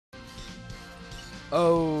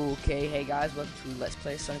Okay, hey guys, welcome to Let's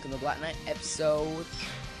Play Sonic and the Black Knight, episode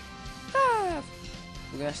 5.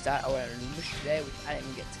 We're gonna start our new mission today, which I didn't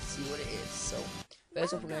even get to see what it is. So,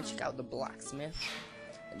 first off, we're gonna check out the blacksmith.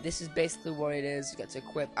 And this is basically what it is. You get to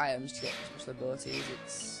equip items to get special abilities.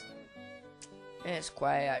 It's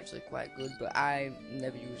actually quite good, but I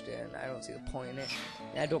never used it, and I don't see the point in it.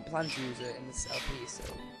 And I don't plan to use it in this LP, so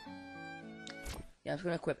yeah, I'm just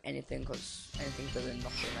gonna equip anything, cause anything's better than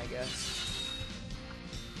nothing, I guess.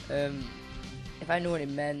 If I knew what it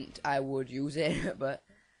meant, I would use it, but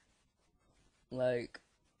like,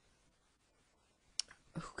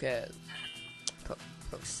 who cares?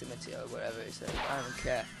 Proximity or whatever it says, I don't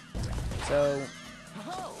care. So,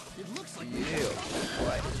 yeah,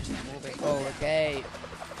 boy, it's just moving. Oh, okay.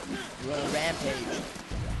 We're on a rampage.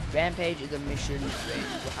 Rampage is a mission where you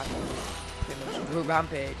have to pretty much do a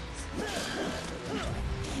rampage. You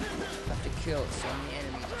have to kill so many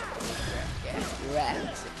enemies to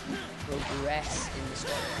progress in the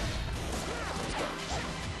story.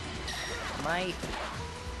 My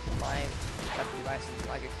device is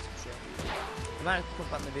lagging some shit. I might have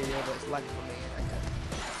clipped on the video, but it's lagging for me and I can't.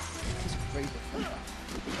 It's freezing.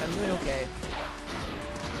 I'm doing okay.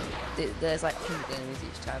 There's like 100 enemies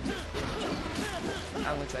each time, so it's pretty much easy.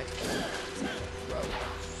 I'm gonna try to kill them. Bro,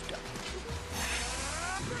 stop.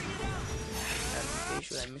 I'm pretty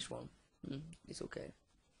sure I missed one. It's okay.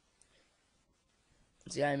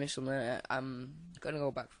 See, I missed them. I'm gonna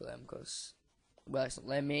go back for them because, well, it's not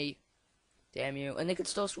letting me. Damn you! And they could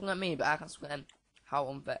still swing at me, but I can't swing at them. How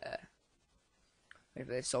unfair! Wait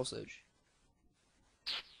for this sausage.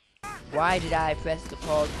 Why did I press the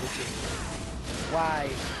pause button? Why?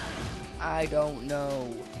 I don't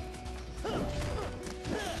know. Who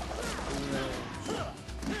knows?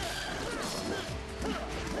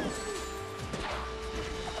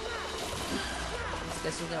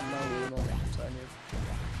 This is not my real next time.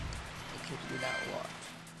 It could be that what?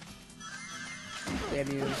 Damn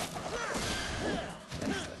you.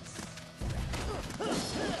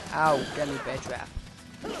 Ow, get me bear trap.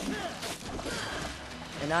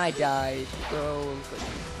 And I died. Oh,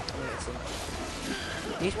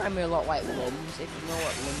 these remind me a lot like Lums, if you know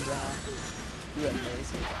what Lums are. You're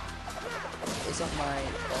amazing. It's not my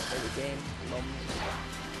favorite game, Lums.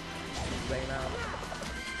 Rayman.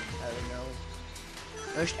 I don't know.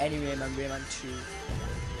 First any Rayman, Rayman 2.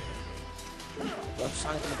 Well,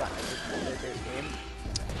 Sonic and the Black Knight is my favorite game.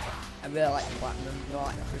 I really like the Platinum, you know,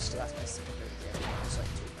 like the Crystal, that's my second favorite game. It's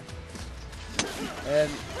like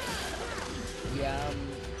 2 yeah,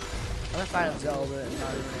 I'm a fan of Zelda and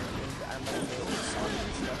Mario and everything, but I'm also Sonic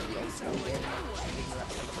and stuff, the old school game.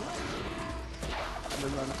 I'm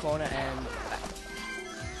moving around the corner and back.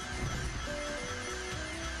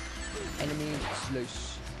 Enemy loose.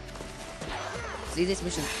 See, this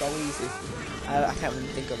mission's so easy. I can't even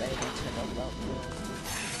think of anything to talk about.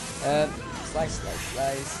 Slice.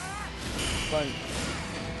 Front.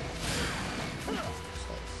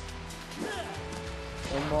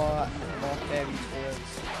 One more fairy tours.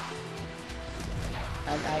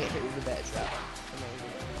 And I get hit with a better trap.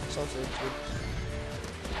 Amazing. Sausage.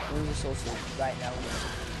 Move the sausage right now.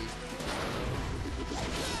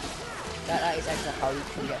 That is actually how you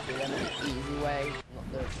can get through them in an easy way, not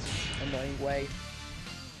the annoying way.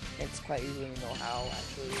 It's quite easy when you know how,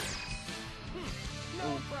 actually.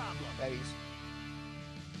 No problem. Berries.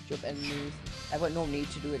 Jump enemies. I've got no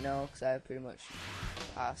need to do it now, because I've pretty much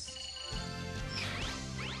passed.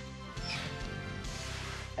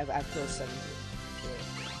 I've killed 70.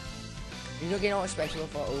 You don't get all special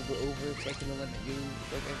for overtaking the limit. You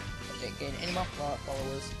don't gain any more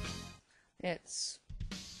followers. It's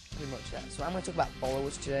pretty much that. So I'm going to talk about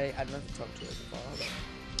followers today. I don't know if I talked to it before, but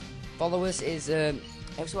followers is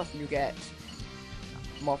every so often you get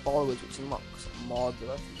more followers, which unlocks more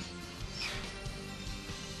abilities.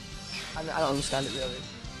 I don't understand it really.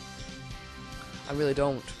 I really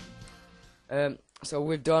don't. So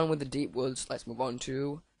we're done with the deep woods. Let's move on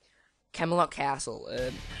to Camelot Castle.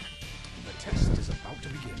 The test is about to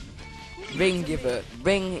begin. Ring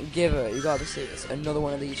giver. You gotta be serious. Another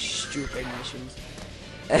one of these stupid missions.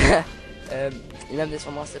 Remember this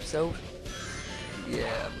from last episode?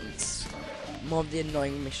 Yeah, it's more of the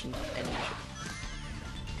annoying mission than any mission.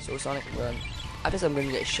 So Sonic Run. I guess I'm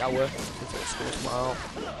gonna get a shower since it's school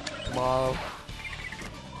tomorrow.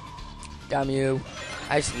 Damn you.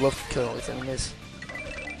 I just love killing all these enemies.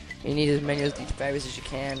 You need as many of these fairies as you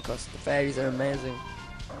can, because the fairies are amazing.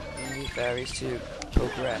 You need fairies to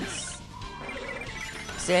progress.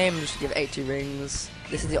 Same, just give 80 rings.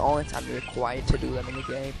 This is the only time you're required to do them in the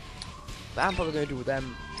game. But I'm probably going to do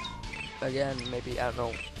them again, maybe, I don't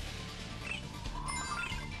know.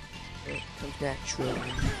 It comes natural.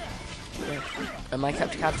 Yeah. And my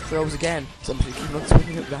capture card froze again, so I'm just keep on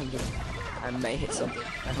swinging at random. I may hit something.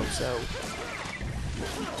 I hope so.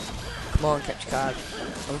 Come on, capture card.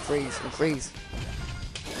 Unfreeze, unfreeze.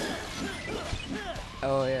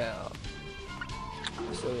 Oh yeah.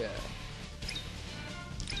 So yeah.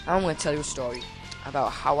 I'm gonna tell you a story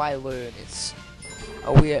about how I learned. It's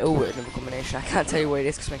a weird another combination. I can't tell you what it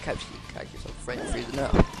is because my capture card keeps on freezing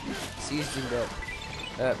up. Seasoned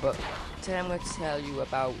up. But today I'm gonna tell you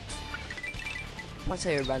about. I want to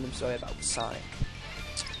tell you a random story about Sonic.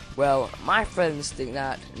 Well, my friends think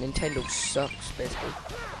that Nintendo sucks, basically,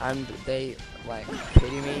 and they like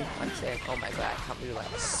pity me and say, "Oh my god, I can't believe like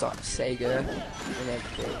SEGA and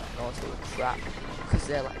everything, and all this little crap," because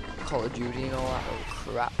they're like Call of Duty and all that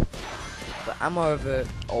little crap. But I'm more of an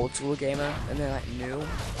old school gamer, and they're like new,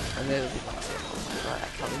 and they're like, I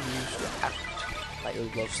can't believe you used to act like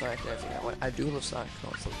you love Sonic and everything. I do love Sonic and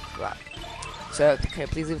all this little crap. So, okay,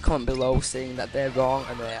 please leave a comment below saying that they're wrong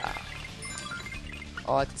and they are.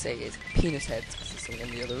 All I can say is penis heads, because there's someone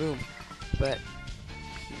in the other room. But,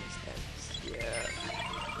 penis heads, yeah.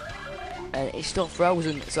 And it's still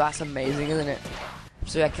frozen, so that's amazing, isn't it?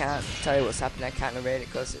 So I can't tell you what's happening, I can't narrate it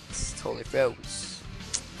because it's totally froze.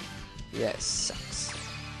 Yeah, it sucks.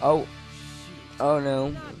 Oh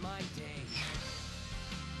no.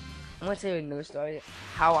 I'm gonna tell you another story.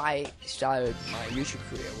 How I started my YouTube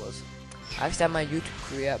career was. I started my YouTube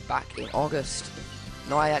career back in August.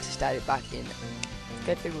 No, I actually started back in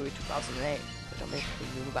February 2008. I don't make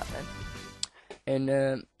a new back then.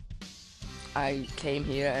 And I came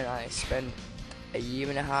here and I spent a year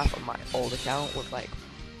and a half on my old account with like,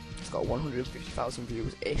 it's got 150,000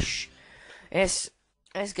 views ish. It's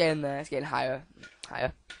getting there. It's getting higher.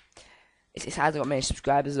 It hasn't got many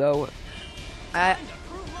subscribers though.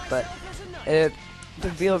 But the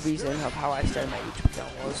real reason of how I started my YouTube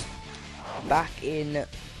account was back in,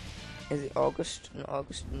 is it August? No,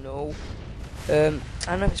 August, no. I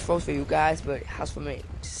don't know if it's froze for you guys, but it has for me. It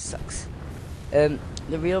just sucks. The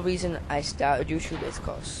real reason I started YouTube is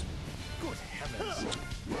because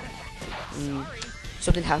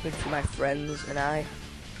something happened to my friends and I,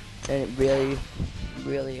 and it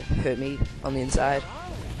really hurt me on the inside.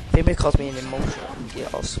 If anybody calls me an emotional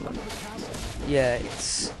idiot or something, yeah,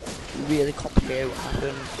 it's really complicated what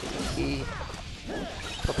happened. He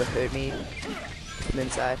probably hurt me from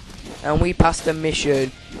inside, and we passed a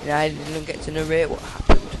mission and I didn't get to narrate what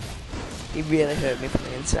happened. He really hurt me from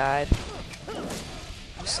the inside.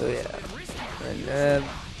 So yeah,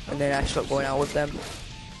 and then I stopped going out with them,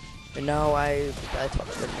 and now I barely talk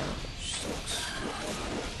to them now, which sucks.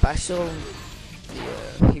 But I still,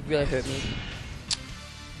 yeah, he really hurt me.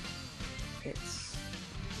 It's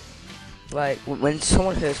like when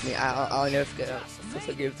someone hurts me, I'll never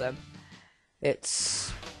forgive them.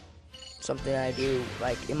 It's something I do.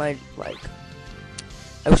 Like in my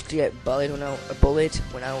I used to get bullied when I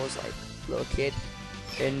was like a little kid,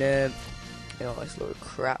 and you know, this little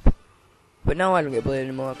crap. But now I don't get bullied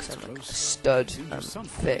anymore because I'm like a stud. I'm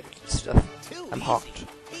fit and stuff. I'm hot,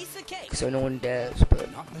 so no one dares.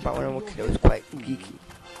 But back when I was a kid, I was quite geeky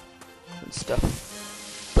and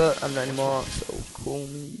stuff. But I'm not anymore, so call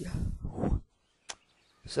me.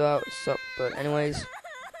 So that would suck. But anyways.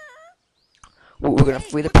 We're gonna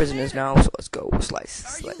free the prisoners now, so let's go.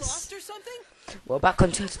 Slice. Well, back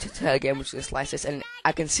on to again, we're just gonna slice this, and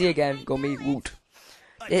I can see again, go me, woot.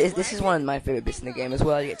 This is one of my favorite bits in the game as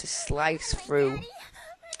well. You get to slice through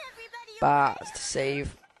bars to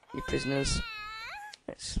save your prisoners.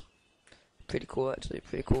 It's pretty cool, actually,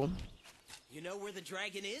 pretty cool. You know where the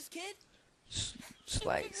dragon is, kid?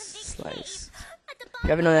 Slice. If you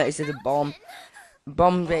ever know that, it's a bomb.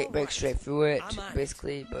 Bomb breaks straight through it,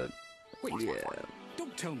 basically, but. Wait, yeah.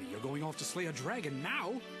 Don't tell me you're going off to slay a dragon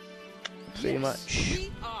now. Pretty much.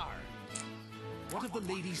 We are. What of the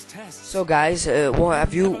ladies' tests? So guys, what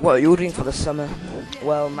are you doing for the summer?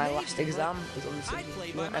 Well, my last exam is on the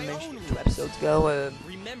 17th. I mentioned 2 episodes ago.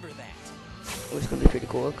 Remember that. It was gonna be pretty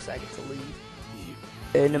cool because I get to leave.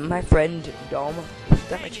 And my friend Dom,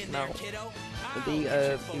 definitely check him out.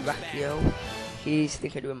 The Irakio, he's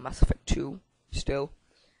thinking of doing Mass Effect 2 still.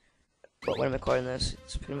 But when I'm recording this,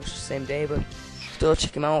 it's pretty much the same day, but still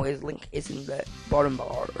check him out. His link is in the bottom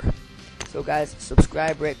bar. So guys,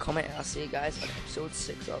 subscribe, rate, comment, and I'll see you guys on episode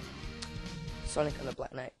 6 of Sonic and the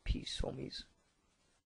Black Knight. Peace, homies.